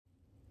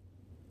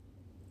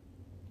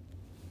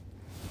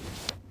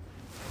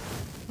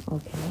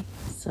Okay,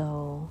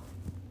 so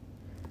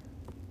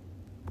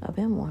I've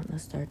been wanting to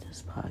start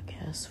this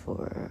podcast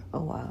for a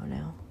while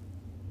now,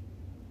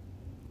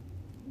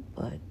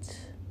 but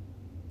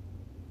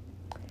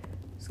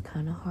it's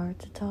kind of hard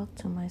to talk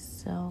to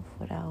myself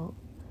without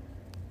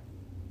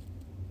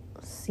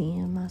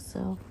seeing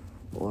myself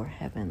or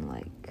having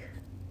like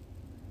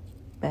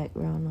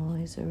background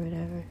noise or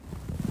whatever.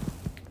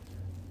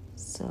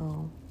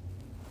 So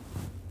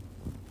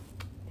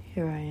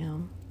here I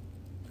am.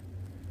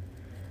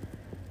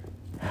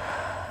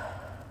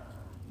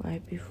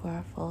 Right before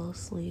I fall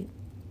asleep.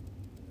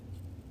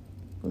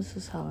 This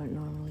is how it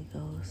normally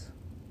goes.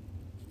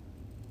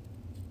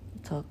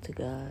 Talk to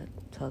God,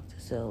 talk to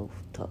self,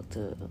 talk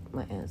to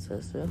my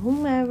ancestor,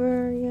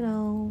 whomever,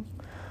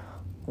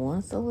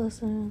 wants to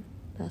listen.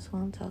 That's what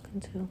I'm talking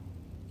to.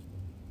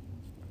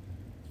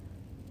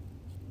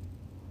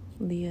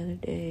 The other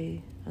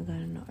day, I got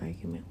in an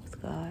argument with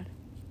God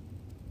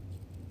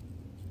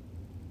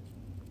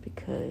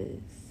because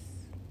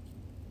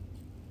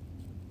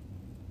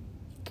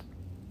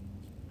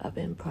I've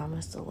been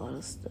promised a lot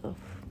of stuff.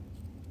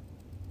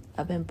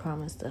 I've been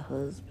promised a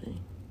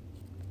husband.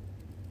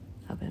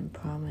 I've been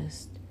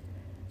promised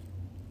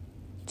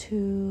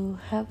to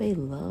have a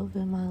love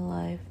in my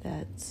life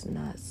that's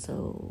not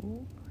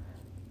so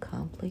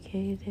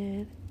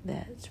complicated,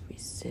 that's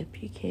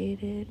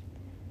reciprocated,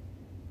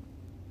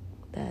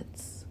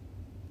 that's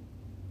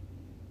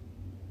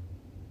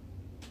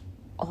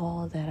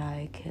all that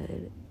I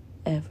could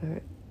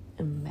ever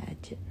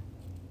imagine.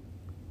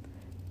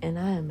 And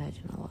I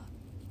imagine a lot.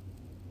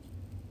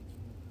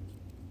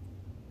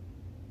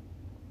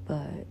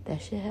 But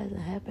that shit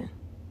hasn't happened.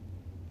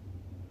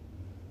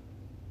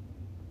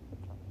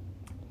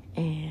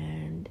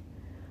 And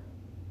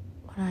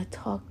when I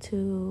talk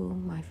to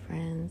my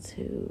friends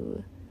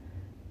who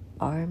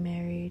are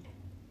married,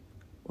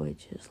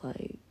 which is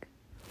like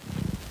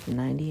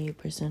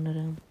 98% of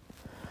them,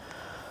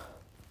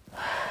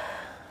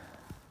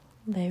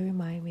 they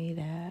remind me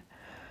that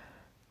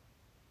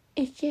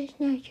it's just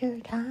not your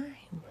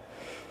time.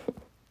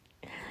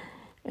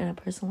 And a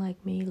person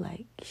like me,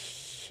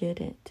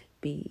 shouldn't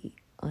be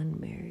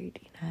unmarried,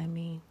 you know what I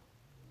mean?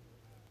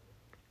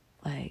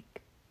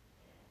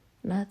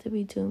 Not to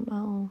be tooting my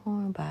own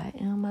horn, but I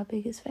am my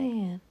biggest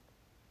fan.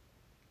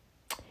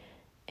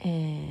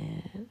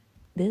 And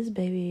this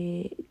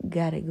baby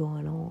got it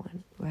going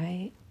on,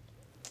 right?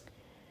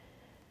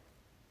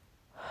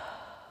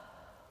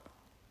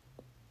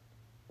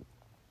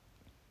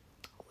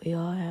 We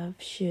all have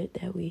shit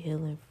that we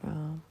healing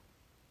from.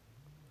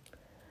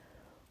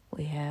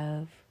 We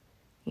have,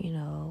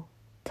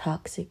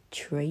 toxic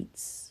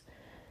traits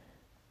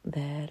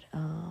that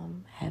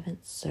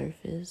haven't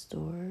surfaced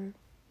or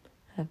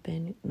have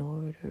been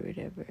ignored or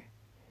whatever.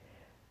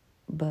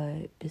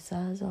 But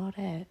besides all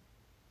that,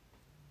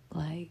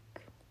 I'm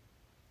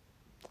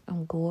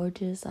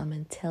gorgeous, I'm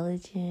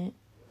intelligent,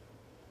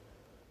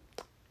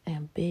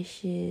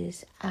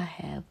 ambitious, I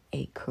have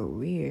a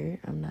career.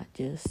 I'm not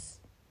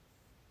just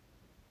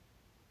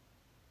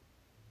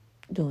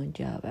doing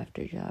job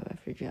after job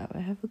after job. I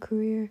have a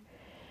career,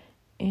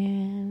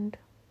 and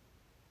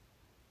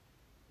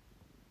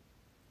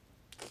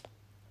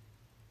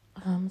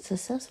I'm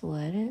successful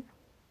at it.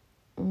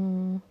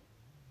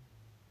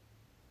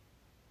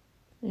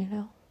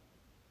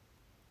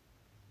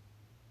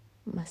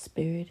 My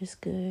spirit is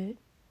good.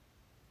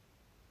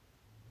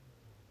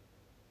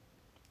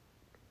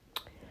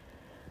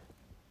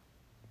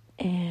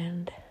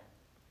 And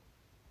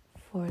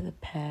for the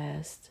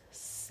past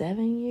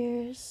 7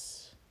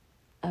 years,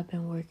 I've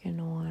been working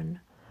on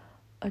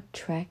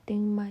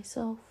attracting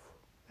myself,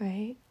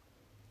 right?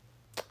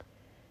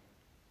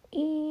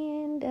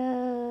 And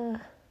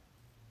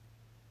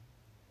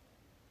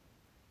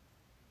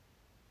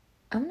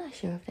I'm not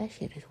sure if that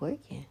shit is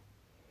working.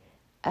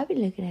 I be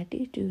looking at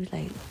these dudes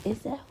like, is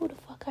that who the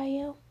fuck I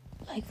am?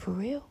 For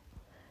real?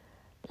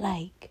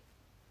 Am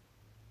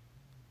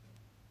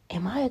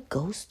I a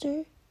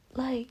ghoster?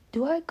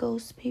 Do I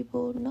ghost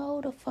people?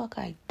 No, the fuck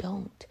I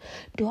don't.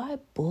 Do I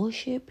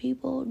bullshit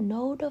people?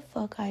 No, the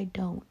fuck I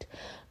don't.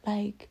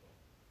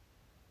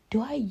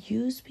 Do I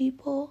use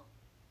people?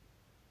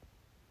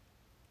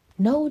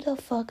 No, the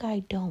fuck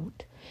I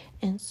don't.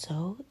 And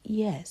so,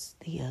 yes,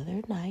 the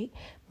other night,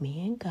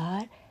 me and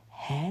God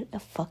had a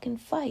fucking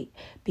fight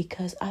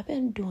because I've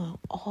been doing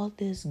all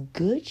this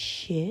good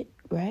shit,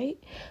 right?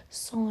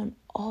 Sowing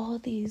all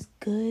these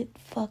good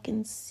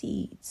fucking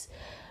seeds,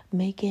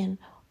 making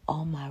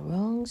all my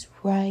wrongs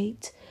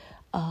right,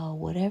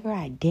 whatever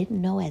I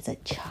didn't know as a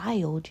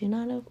child, you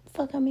know what the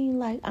fuck I mean?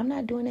 I'm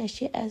not doing that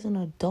shit as an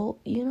adult,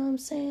 you know what I'm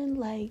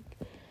saying?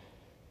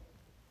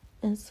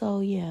 And so,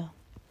 yeah,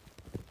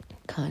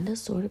 kind of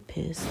sort of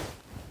pissed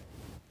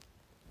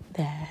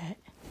that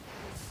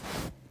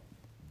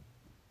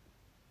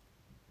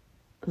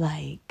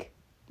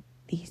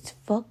these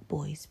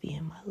fuckboys be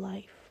in my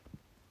life.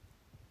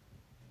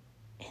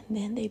 And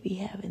then they be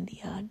having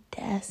the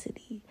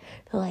audacity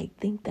to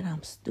think that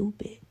I'm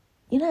stupid.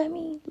 You know what I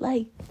mean?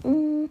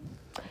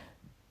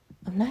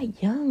 I'm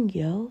not young,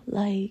 yo.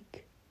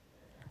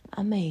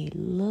 I may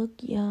look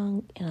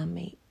young and I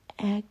may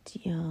act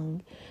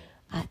young.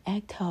 I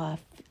act how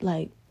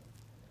like,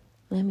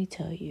 let me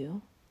tell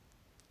you,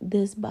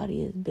 this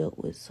body is built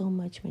with so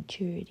much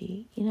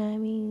maturity. You know what I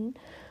mean?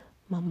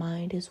 My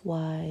mind is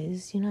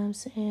wise. You know what I'm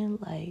saying?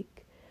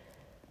 Like,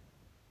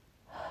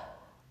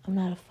 I'm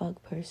not a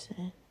fuck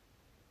person.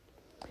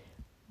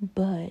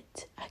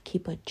 But I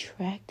keep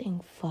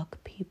attracting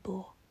fuck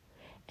people.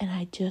 And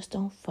I just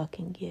don't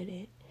fucking get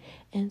it.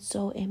 And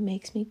so it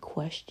makes me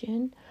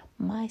question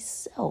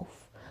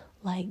myself.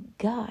 Like,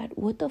 God,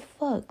 what the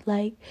fuck?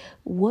 Like,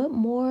 what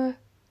more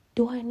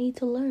do I need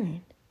to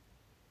learn?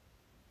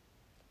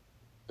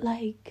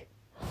 Like,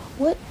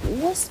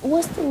 what's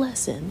the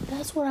lesson?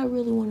 That's what I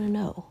really want to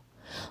know.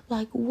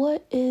 Like,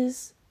 what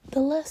is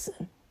the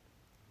lesson?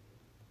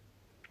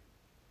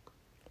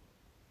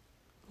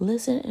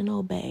 Listen and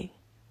obey.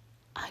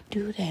 I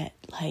do that.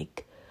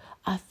 Like,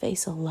 I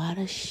face a lot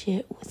of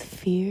shit with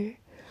fear.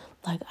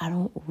 Like, I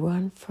don't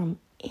run from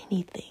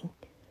anything.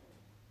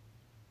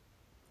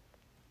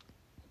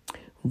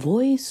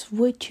 Voice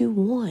what you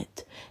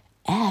want.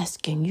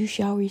 Ask and you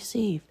shall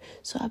receive.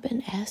 So I've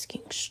been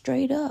asking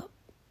straight up.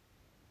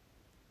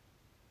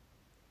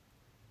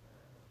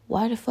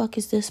 Why the fuck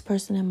is this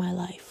person in my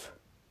life?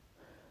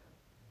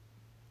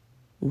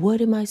 What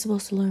am I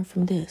supposed to learn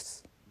from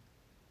this?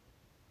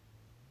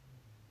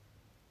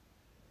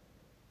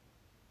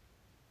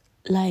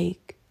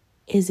 Like,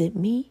 is it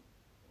me?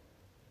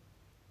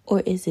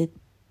 Or is it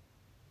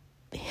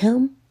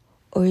him?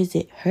 Or is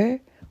it her?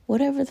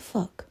 Whatever the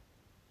fuck.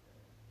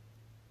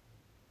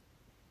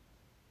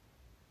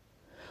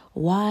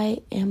 Why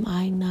am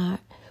I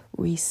not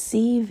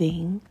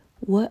receiving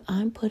what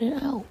I'm putting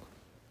out?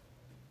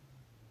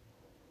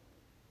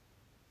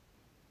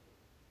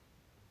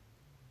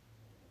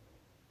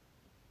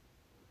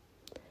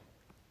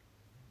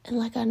 And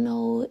like, I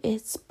know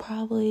it's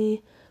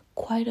probably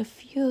quite a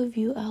few of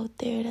you out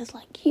there that's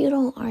like, you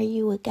don't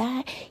argue with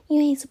God. You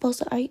ain't supposed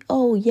to argue.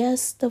 Oh,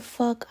 yes, the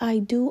fuck I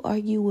do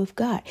argue with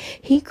God.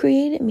 He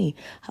created me.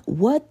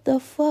 What the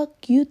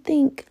fuck you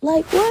think?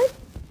 Like, what?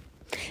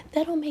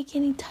 That don't make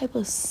any type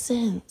of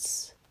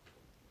sense.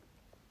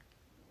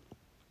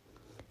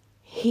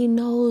 He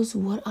knows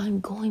what I'm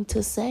going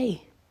to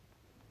say.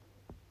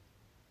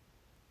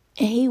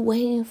 And he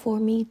waiting for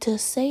me to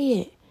say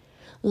it.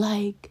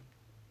 Like,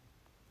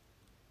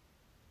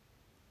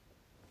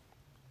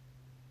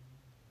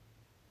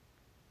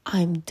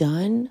 I'm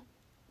done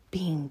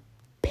being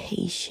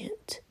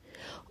patient.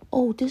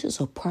 Oh, this is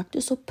a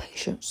practice of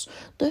patience.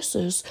 This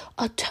is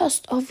a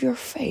test of your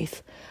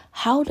faith.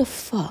 How the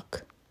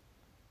fuck?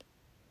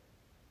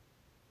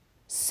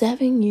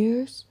 7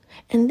 years?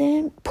 And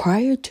then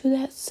prior to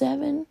that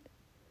 7,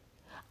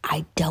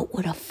 I dealt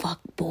with a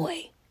fuck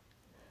boy.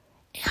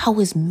 I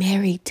was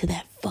married to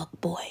that fuck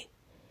boy.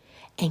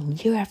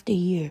 And year after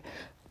year,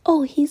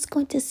 oh, he's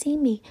going to see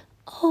me.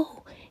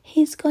 Oh,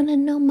 he's going to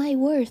know my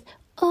worth.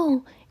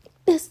 Oh,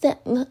 this,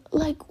 that,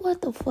 like,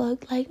 what the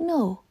fuck? Like,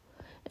 no.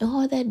 And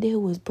all that did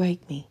was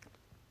break me.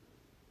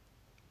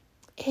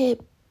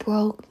 It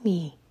broke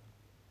me.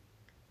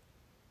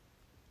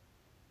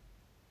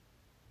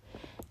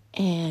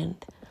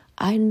 And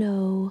I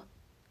know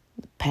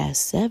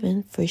past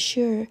 7, for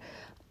sure,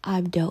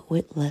 I've dealt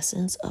with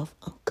lessons of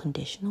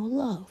unconditional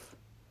love.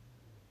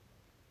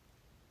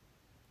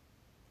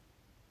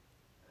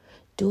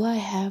 Do I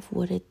have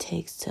what it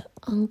takes to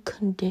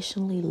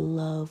unconditionally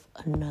love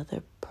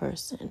another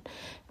person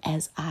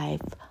as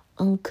I've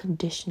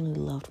unconditionally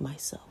loved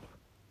myself?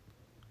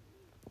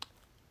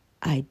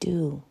 I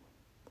do.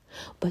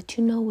 But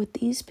you know what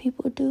these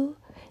people do?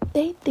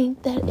 They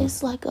think that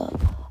it's like a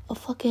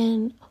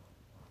fucking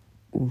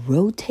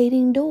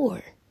rotating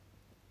door.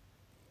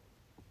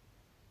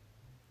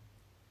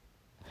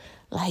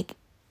 Like,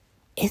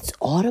 it's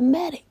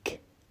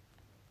automatic.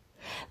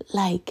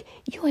 Like,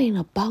 you ain't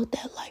about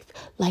that life.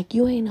 Like,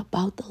 you ain't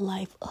about the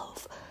life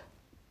of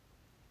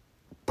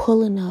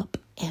pulling up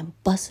and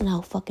busting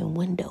out fucking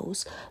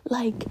windows.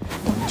 Like,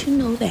 don't you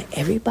know that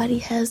everybody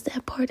has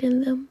that part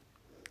in them?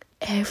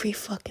 Every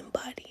fucking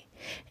body.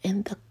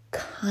 And the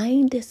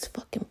kindest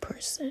fucking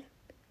person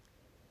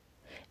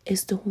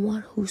is the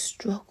one who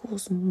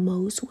struggles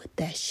most with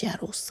that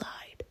shadow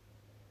side.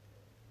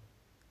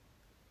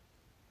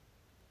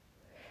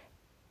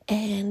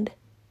 And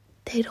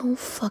they don't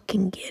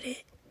fucking get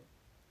it.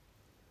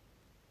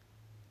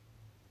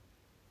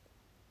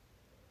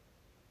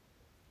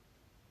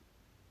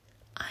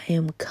 I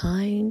am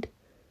kind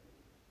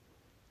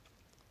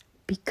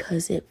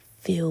because it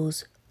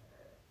feels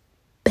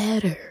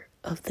better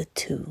of the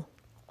two.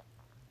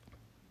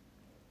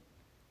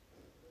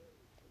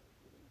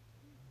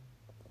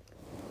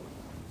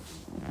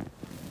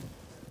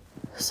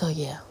 So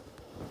yeah.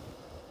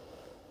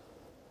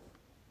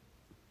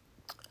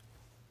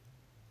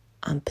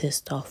 I'm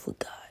pissed off with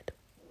God.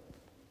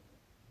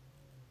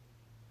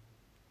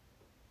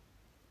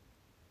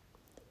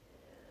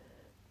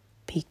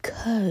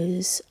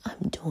 Because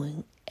I'm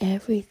doing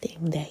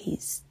everything that he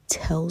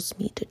tells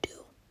me to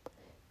do.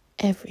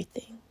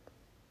 Everything.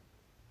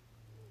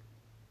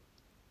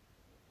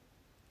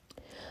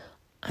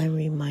 I'm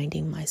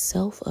reminding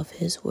myself of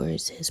his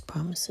words, his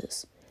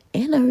promises.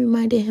 And I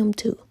reminded him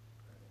too.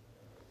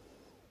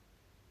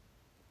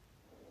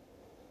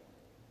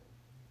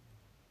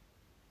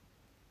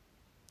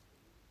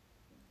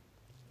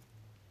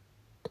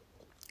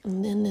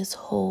 And then this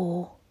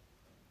whole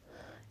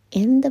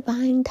in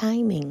divine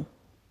timing.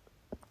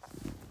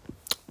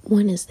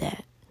 When is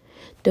that?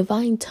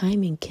 Divine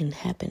timing can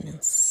happen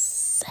in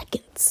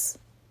seconds.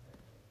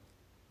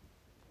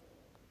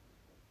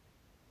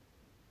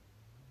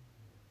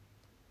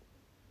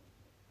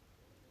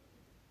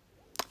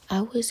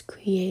 I was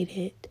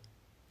created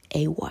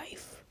a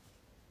wife.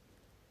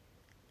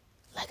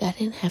 Like I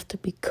didn't have to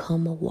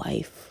become a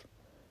wife.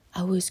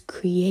 I was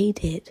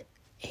created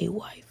a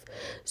wife.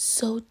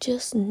 So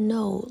just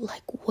know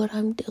like what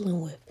I'm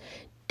dealing with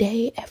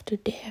day after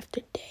day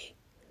after day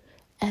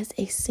as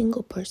a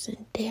single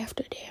person, day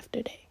after day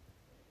after day.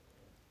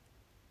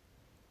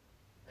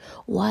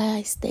 Why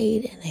I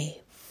stayed in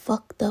a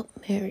fucked up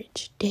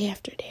marriage day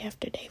after day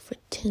after day for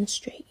 10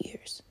 straight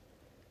years.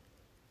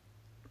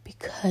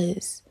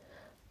 Because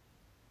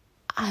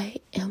I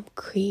am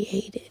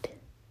created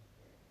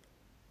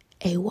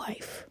a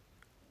wife.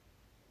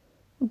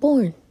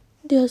 Born.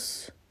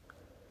 Just.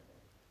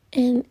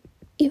 And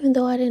even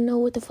though I didn't know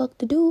what the fuck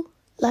to do,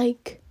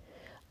 like,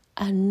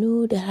 I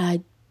knew that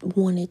I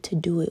wanted to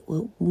do it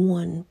with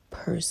one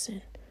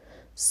person.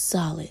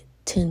 Solid,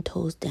 10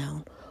 toes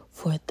down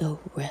for the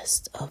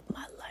rest of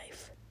my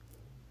life.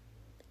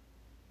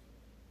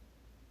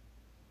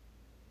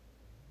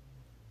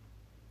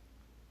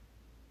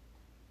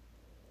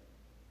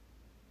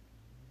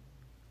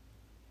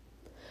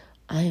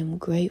 I am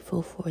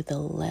grateful for the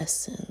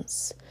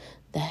lessons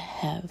that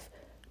have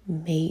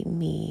made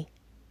me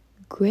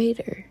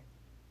greater,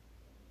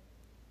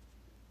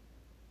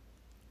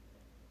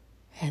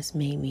 has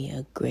made me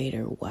a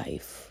greater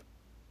wife.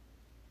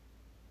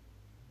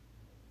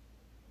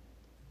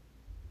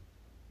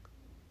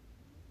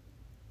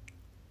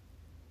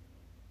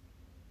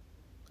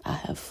 I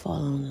have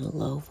fallen in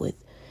love with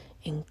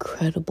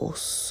incredible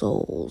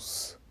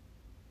souls.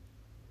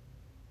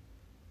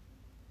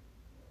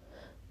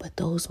 But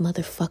those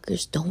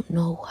motherfuckers don't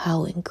know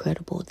how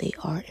incredible they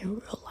are in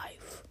real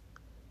life.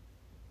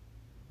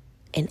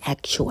 In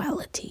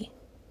actuality.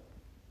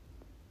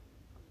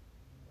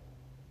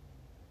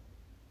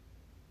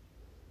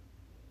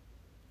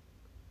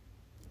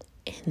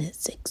 And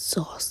it's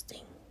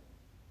exhausting.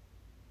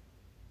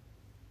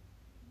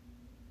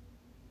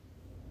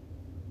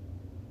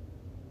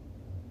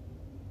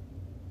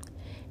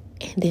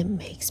 And it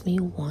makes me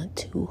want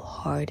to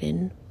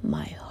harden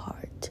my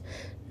heart.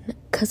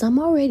 Because I'm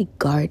already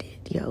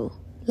guarded, yo.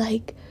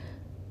 Like,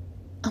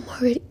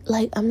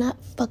 I'm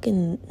not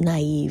fucking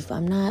naive.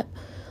 I'm not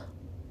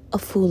a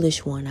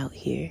foolish one out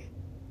here.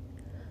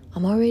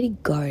 I'm already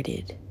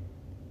guarded.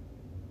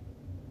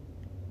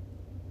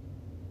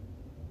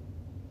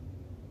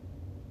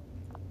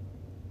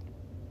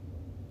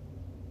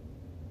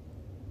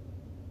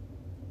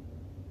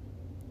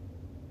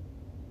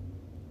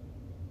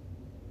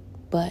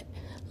 But,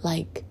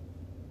 like,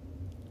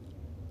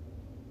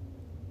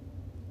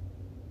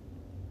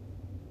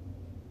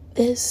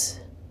 this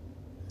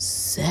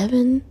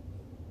 7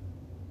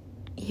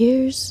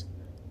 years,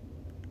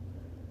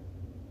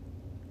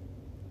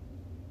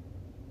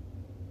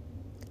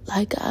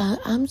 like,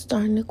 I'm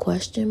starting to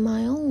question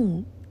my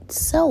own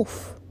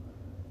self.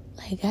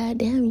 Like,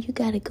 goddamn, you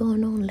got it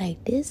going on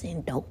like this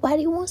and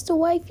nobody wants to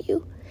wife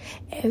you.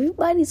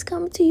 Everybody's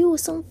coming to you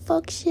with some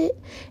fuck shit.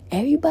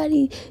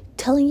 Everybody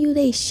telling you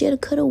they shoulda,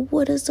 coulda,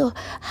 woulda, or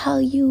how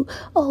you're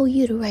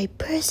the right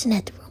person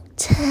at the wrong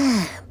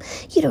time.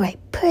 You're the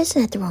right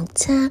person at the wrong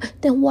time.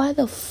 Then why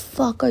the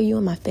fuck are you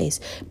in my face?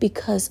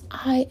 Because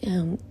I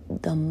am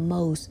the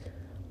most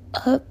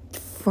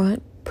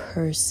upfront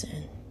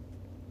person.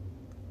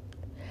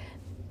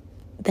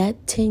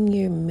 That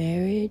 10-year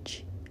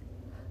marriage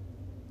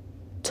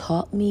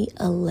taught me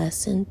a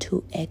lesson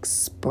to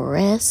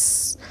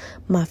express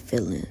my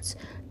feelings.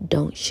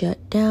 Don't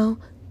shut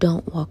down.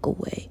 Don't walk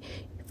away.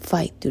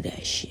 Fight through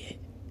that shit.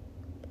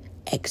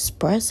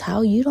 Express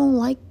how you don't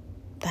like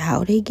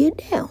how they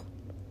get down.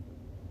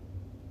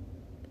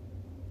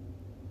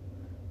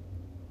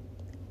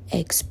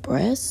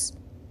 Express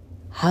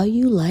how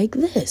you like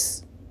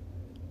this.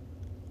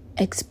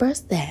 Express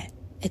that.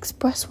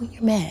 Express when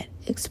you're mad.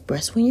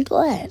 Express when you're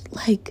glad.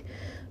 Like,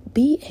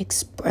 be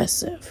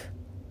expressive.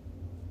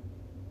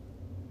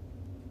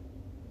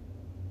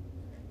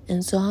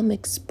 And so I'm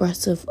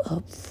expressive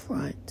up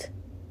front.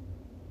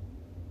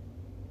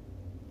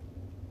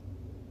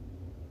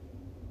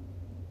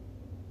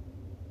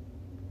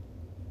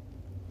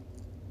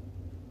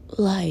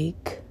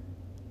 Like,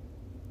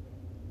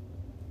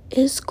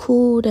 it's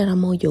cool that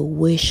I'm on your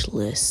wish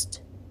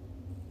list,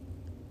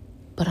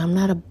 but I'm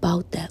not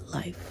about that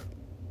life.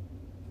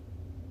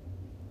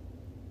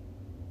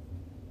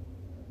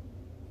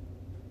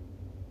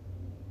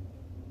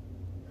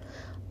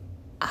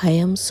 I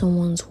am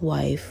someone's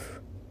wife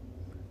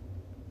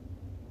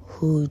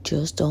who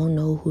just don't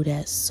know who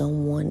that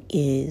someone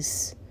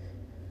is.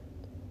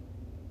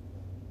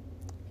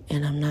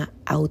 And I'm not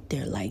out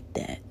there like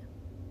that.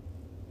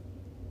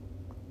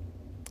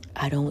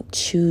 I don't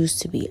choose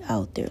to be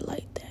out there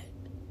like that.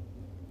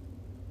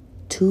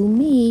 To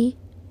me,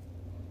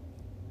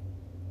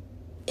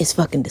 it's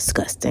fucking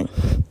disgusting.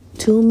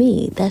 To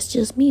me, that's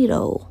just me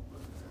though.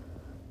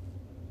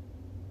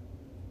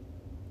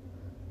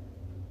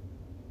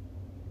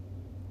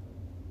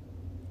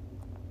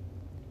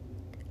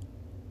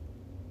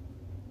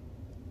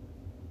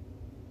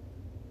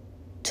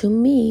 To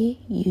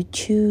me, you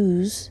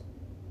choose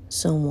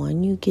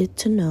someone you get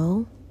to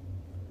know,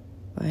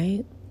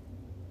 right?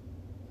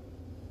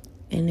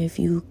 And if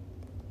you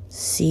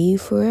see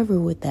forever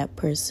with that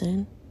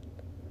person,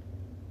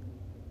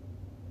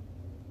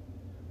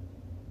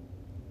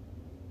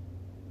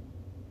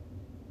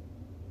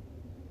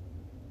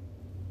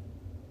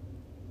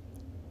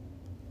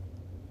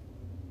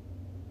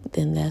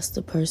 then that's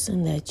the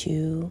person that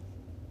you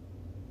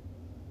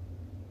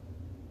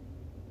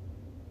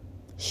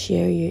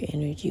share your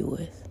energy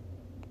with.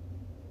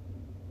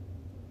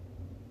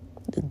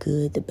 The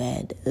good, the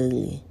bad, the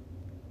ugly,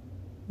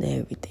 the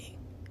everything.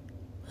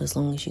 As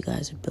long as you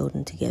guys are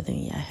building together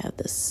and y'all have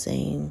the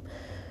same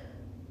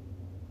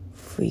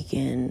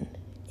freaking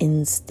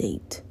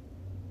instinct.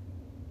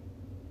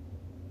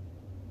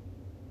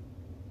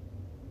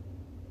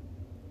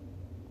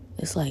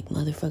 It's like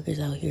motherfuckers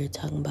out here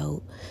talking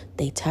about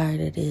they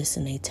tired of this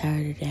and they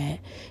tired of that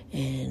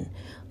and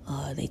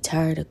they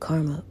tired of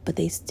karma, but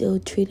they still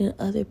treating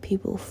other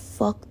people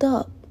fucked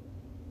up.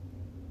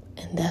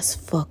 And that's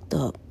fucked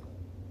up.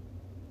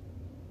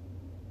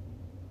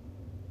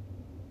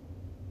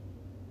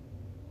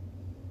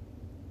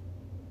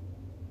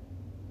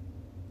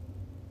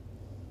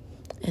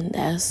 And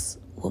that's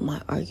what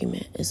my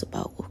argument is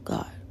about with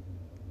God.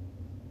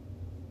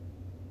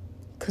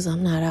 Because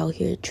I'm not out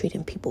here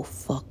treating people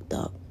fucked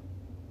up.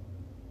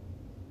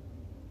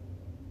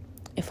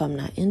 If I'm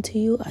not into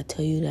you, I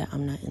tell you that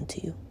I'm not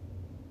into you.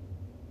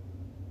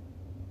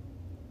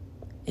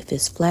 If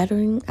it's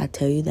flattering, I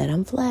tell you that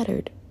I'm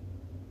flattered.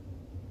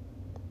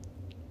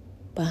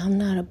 But I'm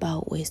not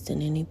about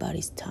wasting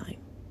anybody's time.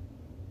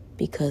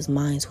 Because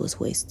mine was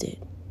wasted.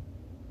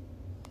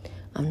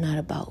 I'm not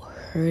about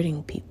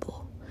hurting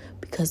people.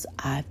 Because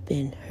I've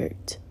been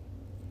hurt.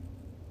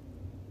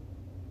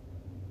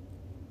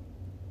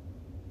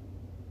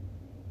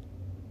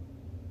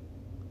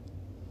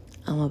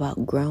 I'm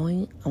about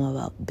growing. I'm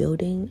about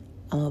building.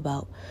 I'm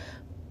about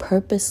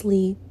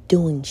purposely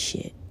doing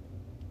shit.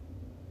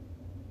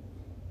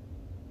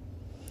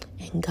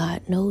 And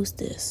God knows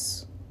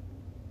this.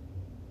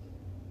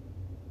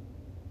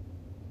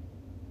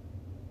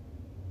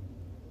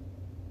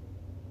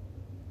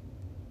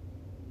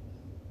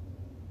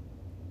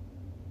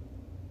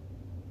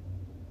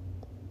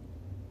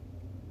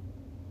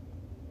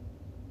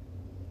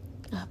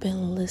 I've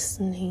been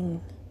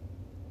listening.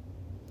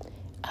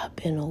 I've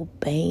been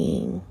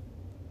obeying.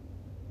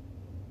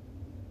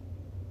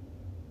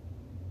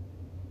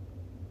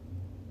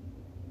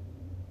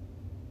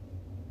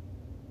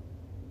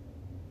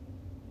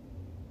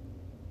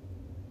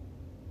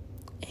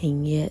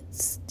 And yet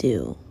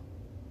still,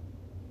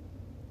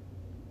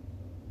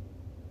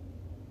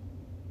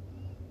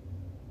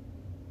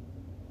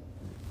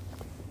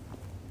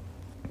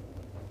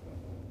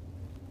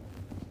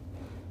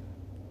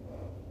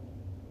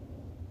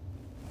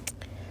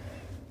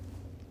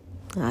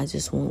 I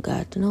just want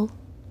God to know,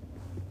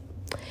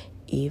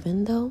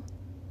 even though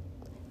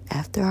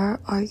after our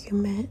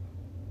argument,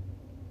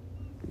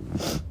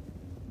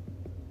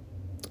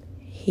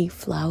 he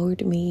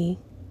flowered me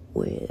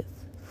with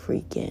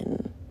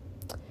freaking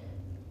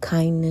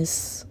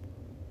kindness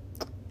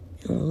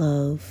and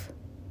love.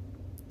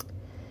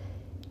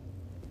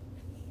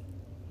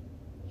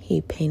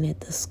 He painted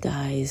the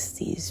skies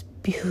these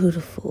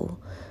beautiful,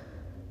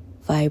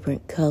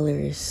 vibrant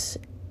colors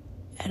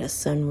at a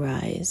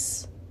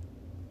sunrise.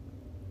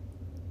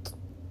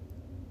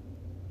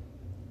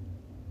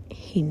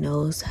 He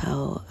knows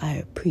how I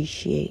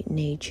appreciate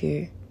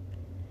nature.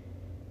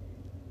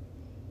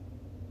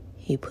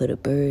 He put a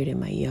bird in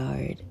my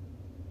yard.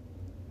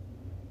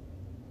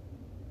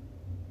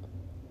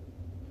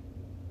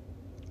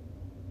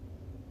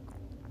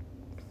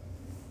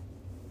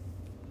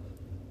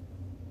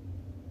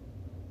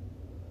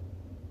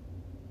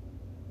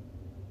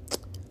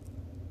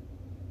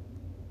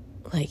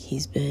 Like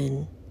he's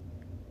been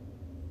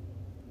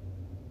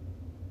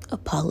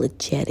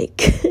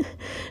apologetic.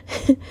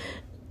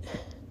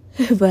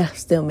 But I'm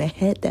still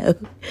mad though.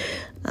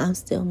 I'm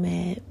still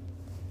mad.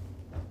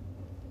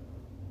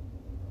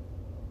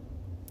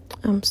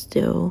 I'm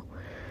still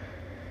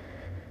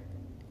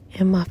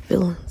in my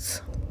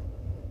feelings.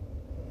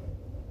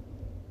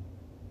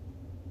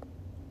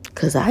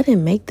 Because I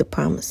didn't make the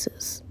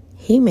promises.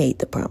 He made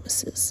the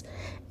promises.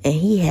 And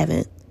he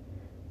haven't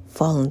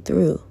fallen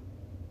through.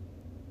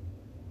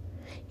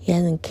 He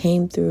hasn't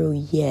came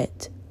through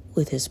yet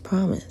with his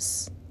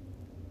promise.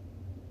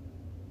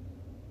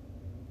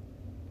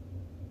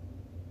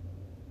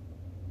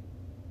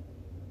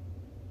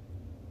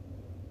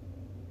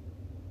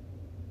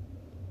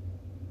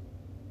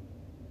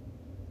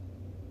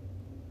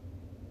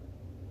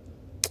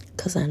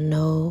 'cause I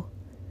know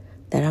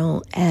that I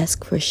don't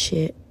ask for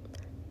shit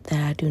that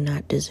I do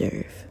not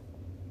deserve.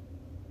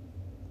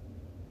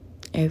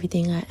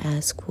 Everything I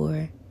ask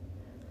for,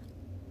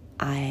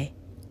 I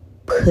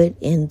put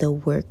in the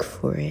work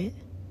for it.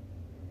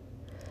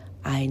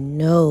 I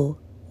know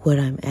what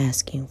I'm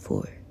asking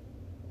for.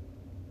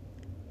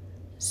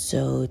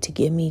 So to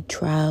give me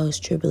trials,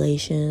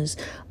 tribulations,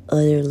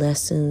 other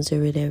lessons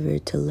or whatever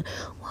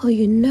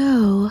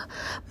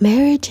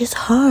marriage is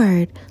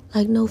hard.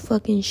 Like no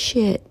fucking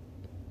shit.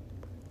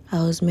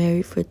 I was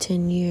married for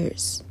 10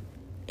 years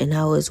and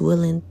I was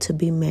willing to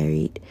be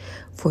married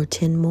for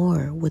 10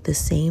 more with the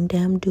same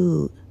damn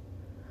dude.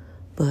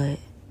 But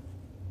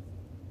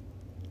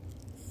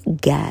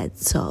God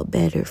saw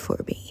better for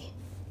me.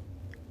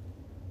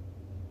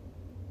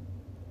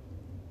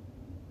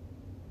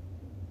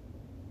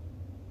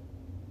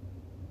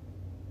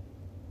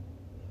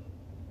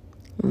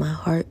 My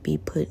heart be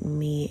putting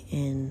me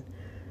in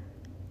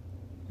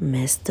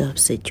messed up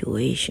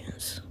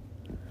situations.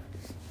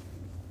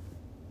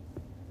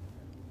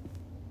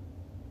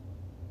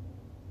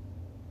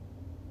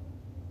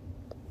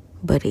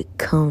 But it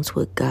comes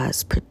with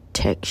God's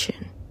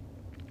protection.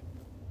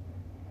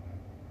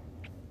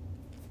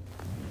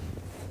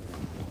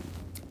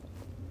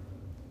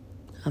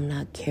 I'm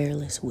not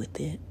careless with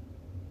it.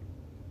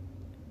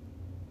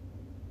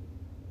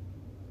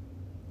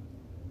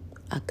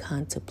 I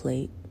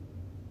contemplate.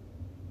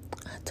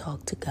 I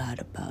talk to God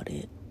about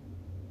it.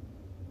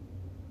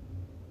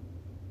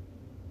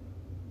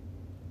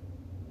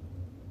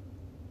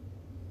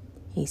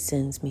 He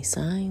sends me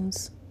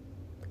signs.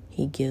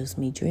 He gives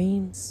me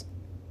dreams.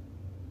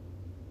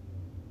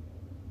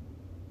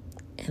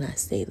 And I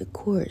stay the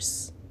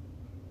course.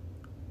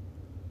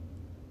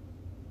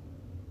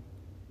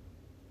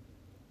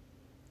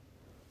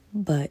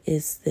 But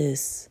it's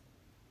this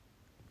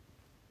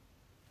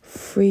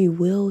free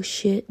will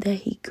shit that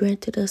he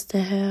granted us to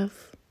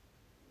have.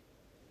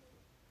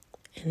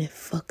 And it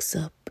fucks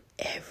up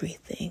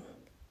everything.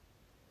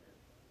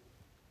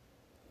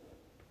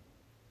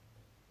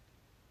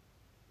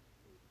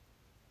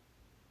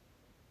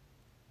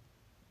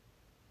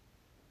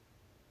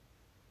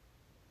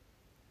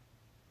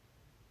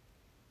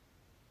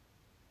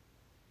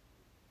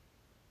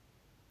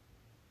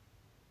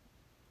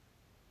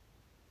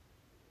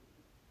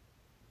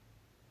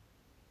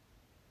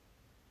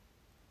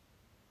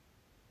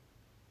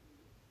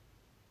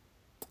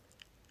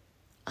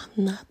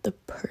 I'm not the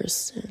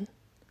person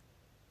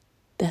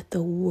that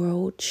the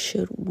world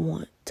should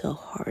want to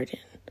harden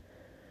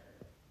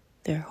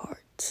their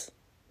hearts.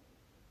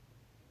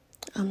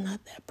 I'm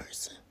not that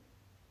person.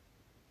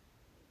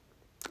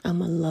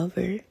 I'm a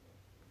lover,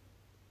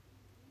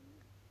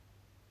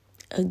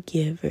 a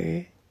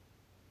giver,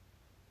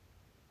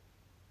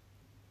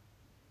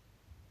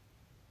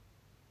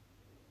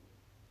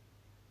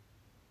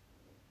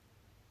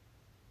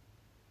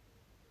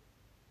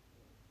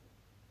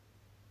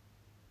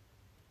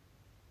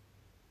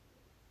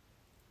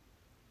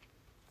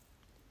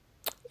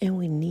 and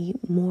we need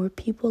more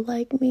people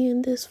like me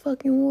in this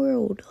fucking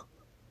world.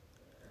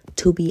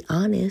 To be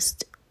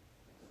honest,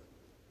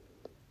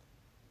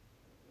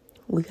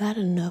 we got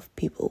enough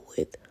people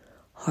with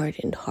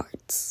hardened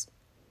hearts.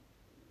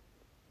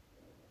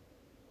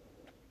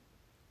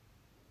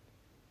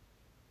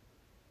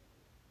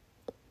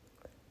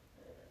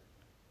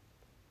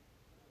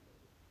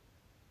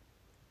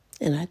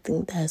 And I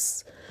think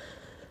that's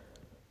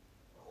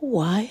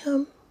why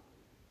I'm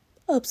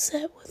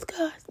upset with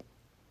God.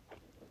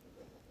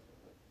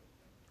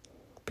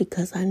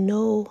 Because I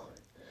know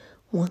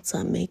once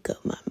I make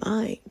up my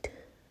mind,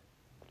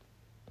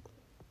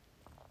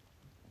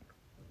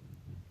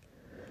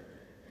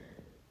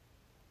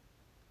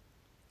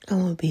 I'm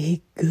going to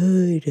be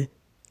good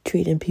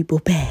treating people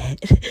bad.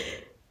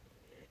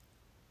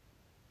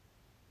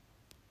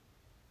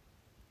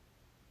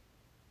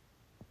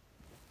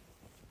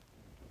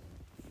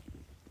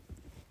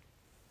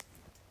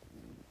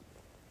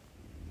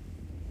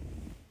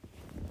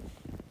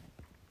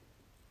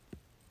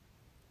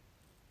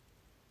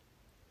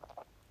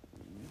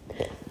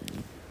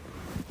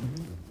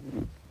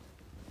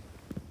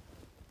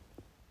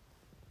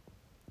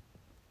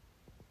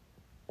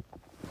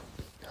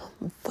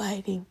 I'm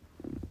fighting.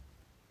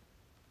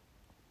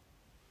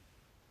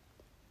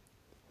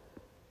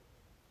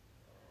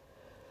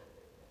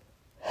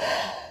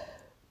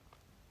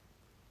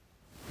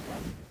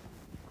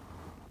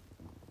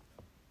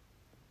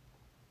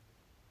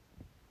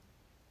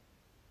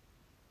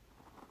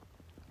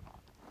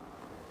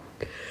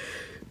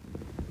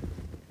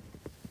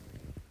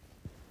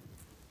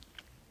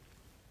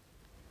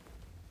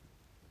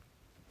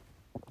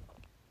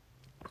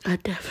 I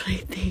definitely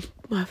think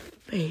my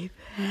faith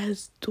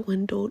has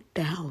dwindled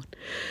down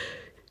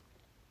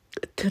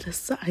to the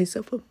size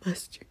of a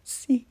mustard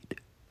seed.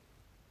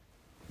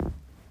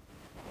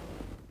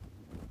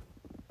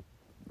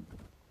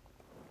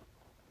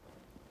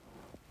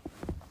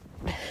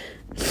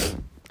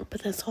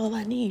 But that's all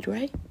I need,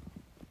 right?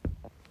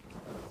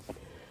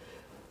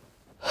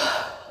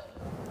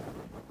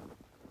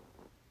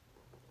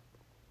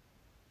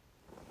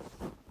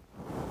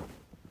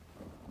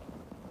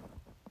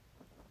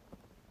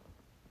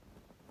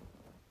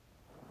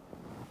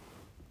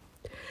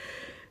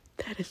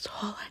 That is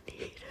all I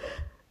need.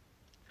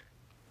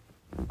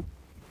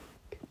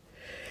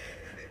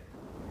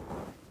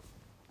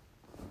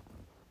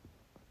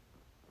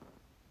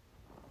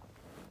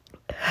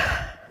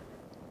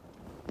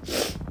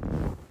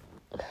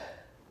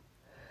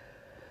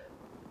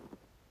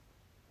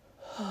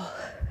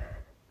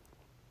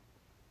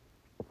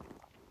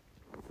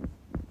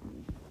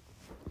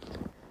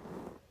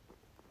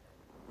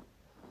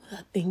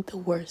 I think the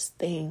worst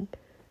thing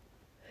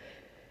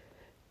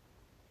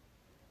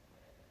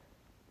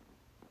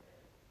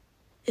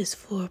is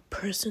for a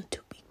person to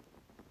be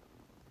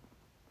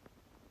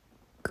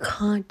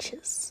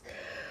conscious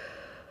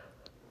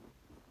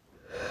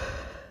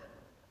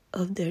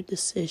of their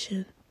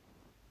decision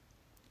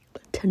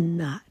to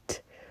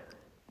not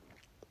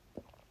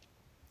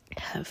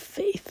have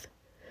faith.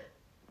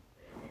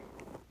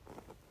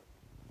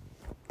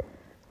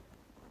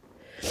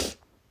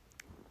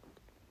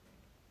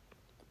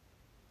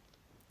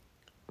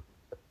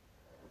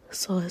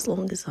 So as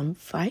long as I'm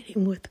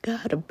fighting with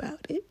God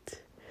about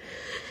it,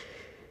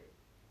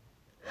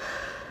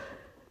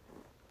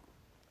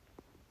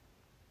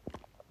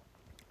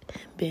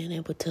 and being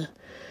able to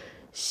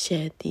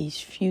shed these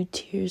few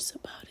tears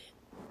about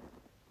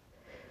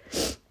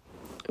it,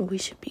 we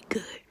should be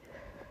good.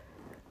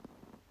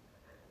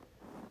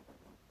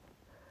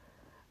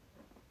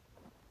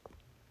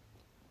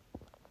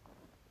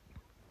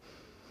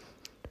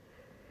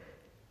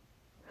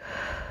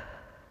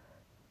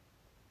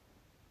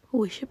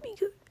 We should be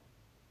good.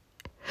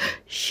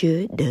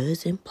 Should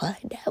does imply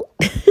doubt.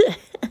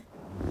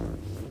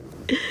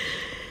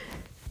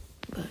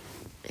 But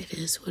it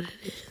is what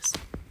it is.